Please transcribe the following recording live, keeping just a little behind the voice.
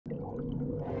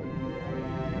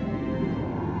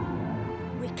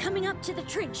We're coming up to the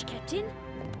trench, Captain.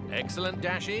 Excellent,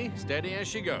 Dashi. Steady as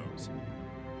she goes.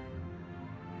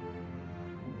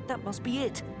 That must be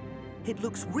it. It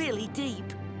looks really deep.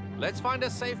 Let's find a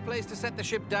safe place to set the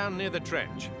ship down near the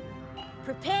trench.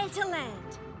 Prepare to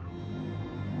land.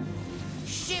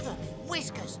 Shiver,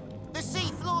 whiskers. The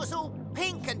sea floor's all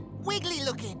pink and wiggly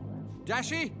looking.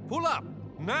 Dashi, pull up,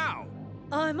 now!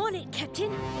 I'm on it,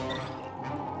 Captain.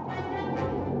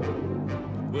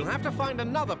 We'll have to find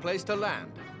another place to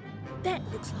land. That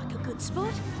looks like a good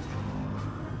spot.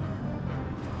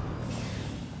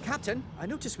 Captain, I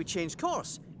noticed we changed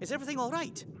course. Is everything all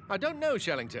right? I don't know,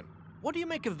 Shellington. What do you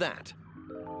make of that?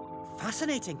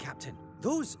 Fascinating, Captain.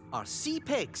 Those are sea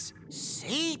pigs.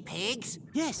 Sea pigs?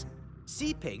 Yes.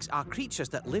 Sea pigs are creatures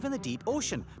that live in the deep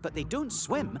ocean, but they don't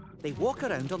swim. They walk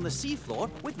around on the seafloor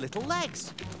with little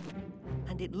legs.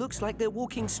 And it looks like they're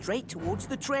walking straight towards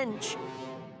the trench.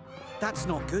 That's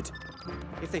not good.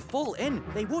 If they fall in,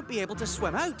 they won't be able to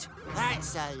swim out.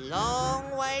 That's a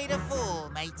long way to fall,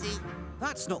 matey.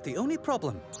 That's not the only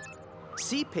problem.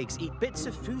 Sea pigs eat bits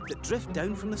of food that drift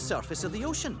down from the surface of the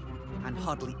ocean, and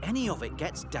hardly any of it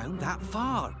gets down that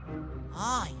far.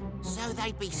 Aye, so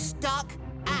they'd be stuck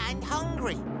and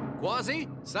hungry. Kwazii,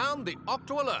 sound the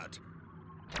Octo alert.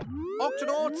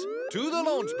 Octonauts, to the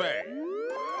launch bay.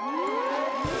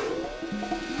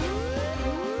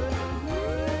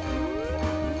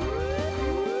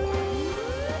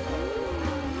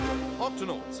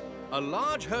 Octonauts, a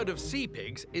large herd of sea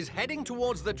pigs is heading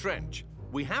towards the trench.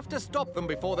 We have to stop them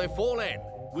before they fall in.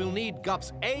 We'll need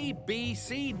gups A, B,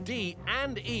 C, D,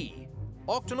 and E.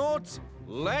 Octonauts,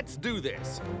 let's do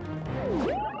this.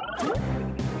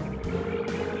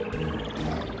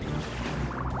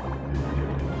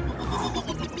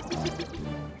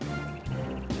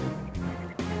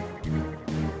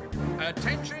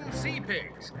 Attention, sea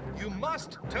pigs. You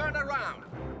must turn around.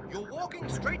 You're walking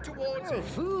straight towards... Oh,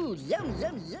 food!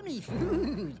 Yummy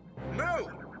food! No!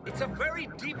 It's a very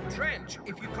deep trench.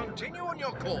 If you continue on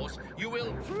your course, you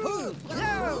will... Food!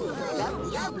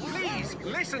 Yum! Please,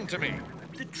 listen to me.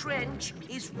 The trench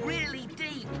is really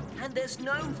deep, and there's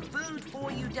no food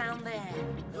for you down there.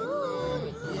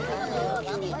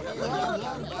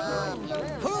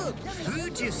 Food!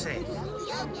 Food, you say?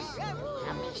 Yummy,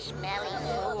 smelly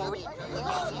food.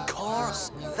 Of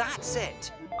course, that's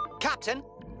it. Captain,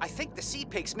 I think the sea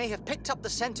pigs may have picked up the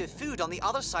scent of food on the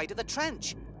other side of the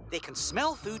trench. They can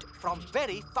smell food from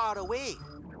very far away.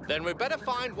 Then we better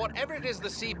find whatever it is the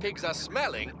sea pigs are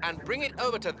smelling and bring it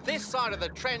over to this side of the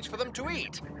trench for them to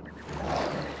eat.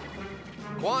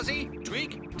 Kwazii,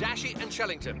 Tweak, Dashi, and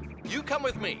Shellington, you come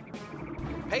with me.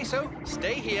 Peso,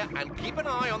 stay here and keep an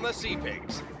eye on the sea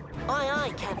pigs. Aye,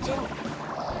 aye, Captain.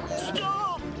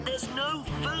 Stop! There's no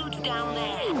food down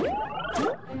there.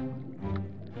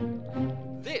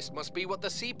 This must be what the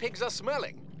sea pigs are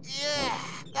smelling. Yeah,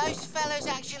 those fellas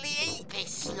actually eat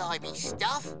this slimy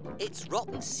stuff. It's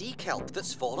rotten sea kelp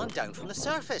that's fallen down from the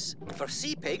surface. For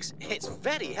sea pigs, it's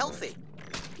very healthy.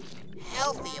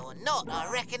 Healthy or not, I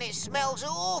reckon it smells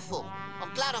awful.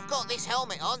 I'm glad I've got this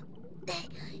helmet on.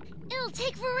 It'll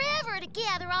take forever to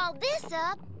gather all this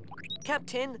up.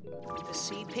 Captain, the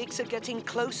sea pigs are getting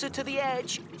closer to the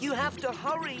edge. You have to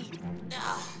hurry.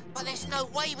 But there's no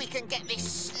way we can get this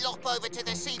slop over to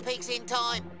the sea pigs in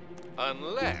time.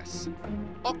 Unless...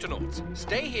 Octonauts,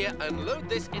 stay here and load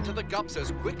this into the gups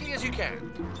as quickly as you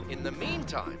can. In the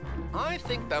meantime, I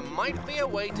think there might be a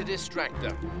way to distract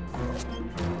them.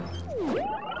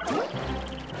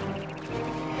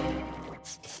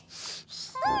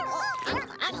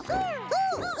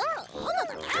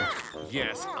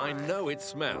 Yes, I know it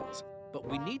smells, but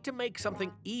we need to make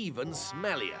something even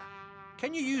smellier.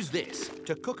 Can you use this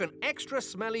to cook an extra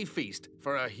smelly feast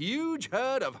for a huge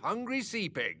herd of hungry sea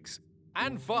pigs?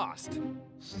 And fast.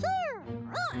 Sure.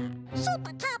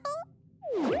 Super couple.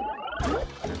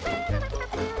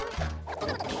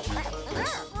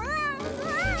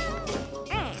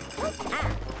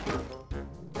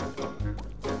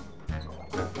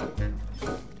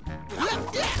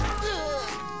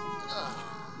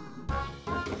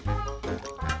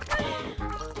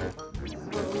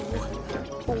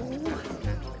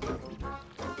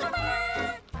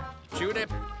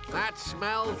 Tulip, that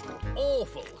smells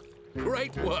awful.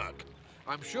 Great work.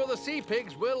 I'm sure the sea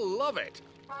pigs will love it.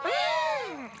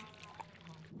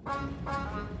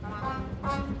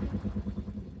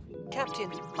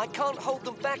 Captain, I can't hold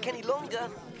them back any longer.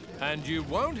 And you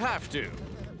won't have to.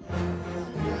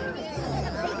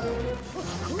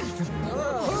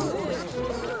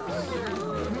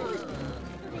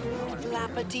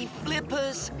 Flappity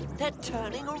flippers, they're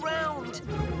turning around.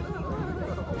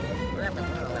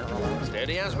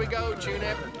 Steady as we go,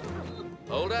 Tulip.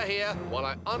 Hold her here while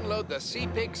I unload the sea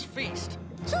pig's feast.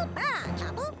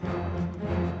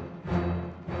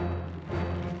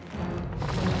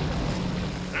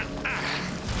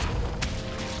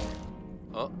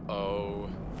 Uh-oh.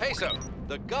 Peso,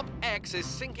 the Gup X is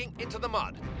sinking into the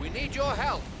mud. We need your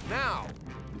help, now.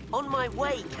 On my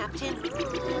way, Captain.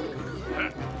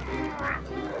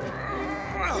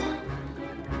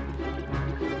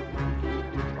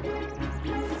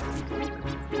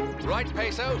 Right,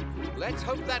 Peso. Let's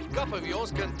hope that Gup of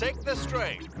yours can take the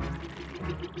strain.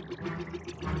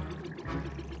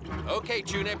 Okay,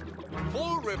 Tunip.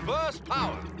 Full reverse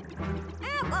power.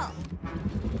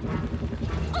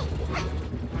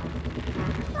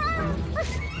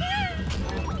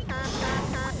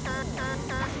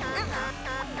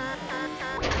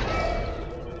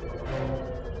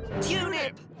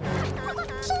 Tunip!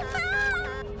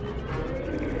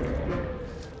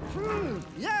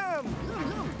 Yum!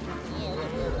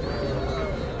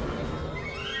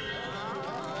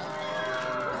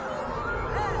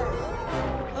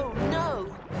 Oh, no!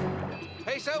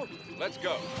 Peso, let's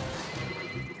go.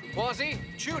 Kwazii,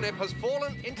 Tunip has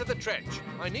fallen into the trench.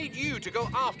 I need you to go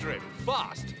after him,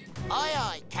 fast. Aye,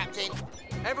 aye, Captain.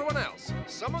 Everyone else,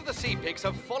 some of the sea pigs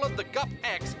have followed the Gup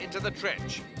X into the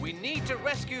trench. We need to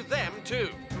rescue them too.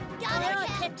 Got Aye, it,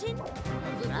 Captain.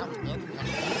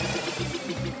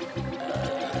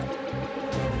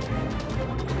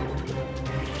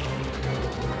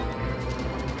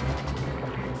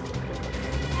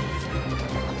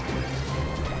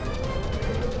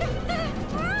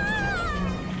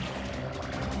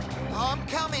 I'm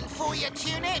coming for you,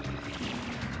 Tunip.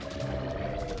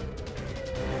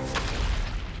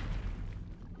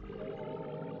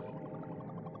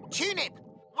 Tunip,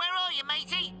 where are you,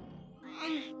 matey?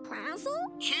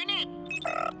 Tunip!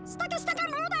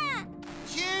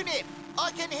 Tunip!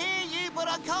 I can hear you, but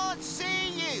I can't see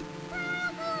you.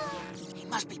 He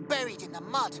must be buried in the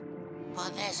mud.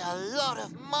 But there's a lot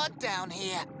of mud down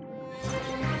here.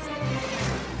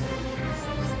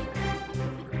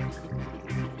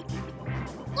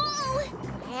 Whoa!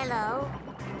 Hello.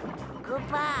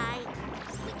 Goodbye.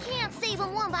 We can't save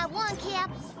them one by one,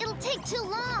 Cap. It'll take too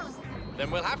long.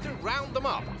 Then we'll have to round them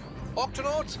up.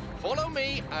 Octonauts, follow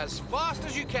me as fast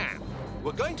as you can.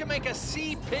 We're going to make a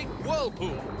sea pig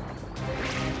whirlpool.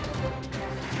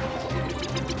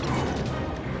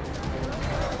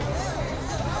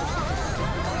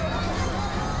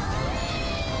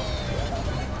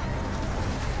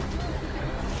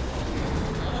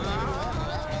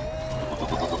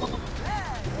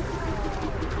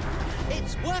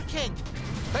 It's working!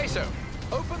 Peso,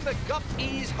 open the Gup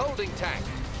E's holding tank.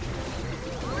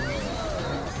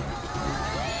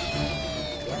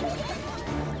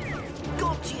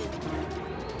 Got you!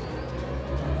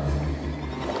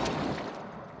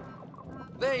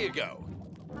 There you go.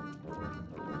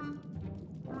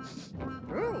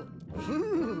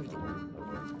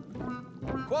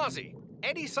 Kwazii,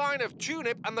 any sign of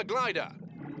Tunip and the glider?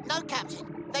 No,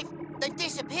 Captain. They've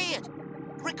disappeared.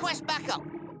 Request backup.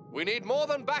 We need more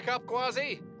than backup,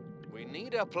 Kwazii. We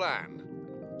need a plan.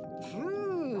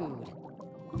 Food.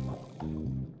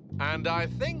 And I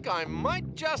think I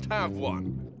might just have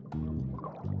one.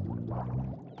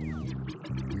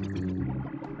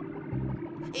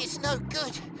 It's no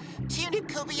good. Tunip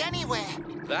could be anywhere.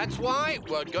 That's why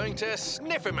we're going to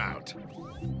sniff him out.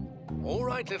 All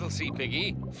right, little sea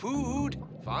piggy. Food.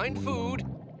 Find food.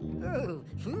 Oh,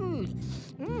 food.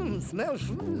 Smell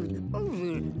food.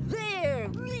 Over there.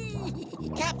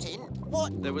 Captain,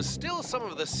 what? There was still some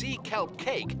of the sea kelp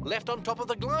cake left on top of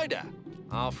the glider.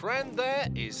 Our friend there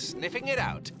is sniffing it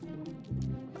out.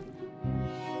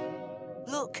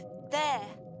 Look, there.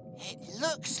 It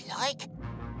looks like...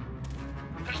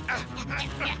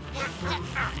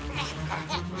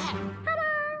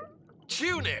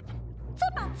 Tunip!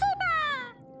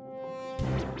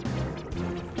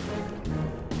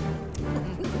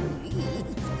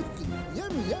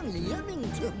 Yummy,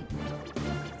 yummington.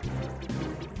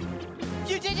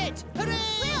 You did it! Hooray!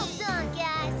 Well done,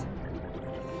 guys.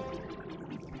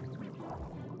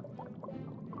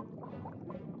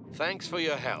 Thanks for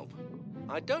your help.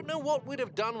 I don't know what we'd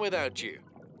have done without you.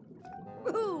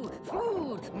 Ooh,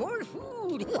 food, more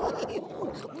food.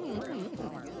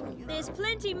 There's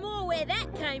plenty more where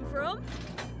that came from.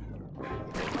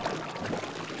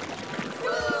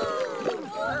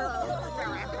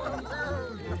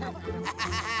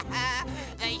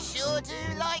 They sure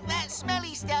do like that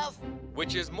smelly stuff.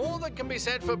 Which is more than can be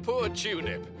said for poor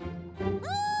Tunip.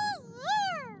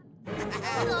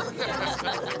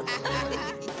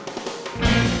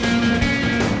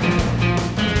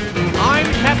 I'm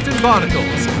Captain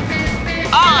Barnacles.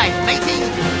 Aye, matey.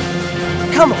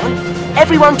 Come on,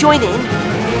 everyone join in.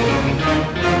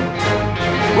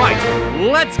 Right,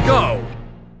 let's go!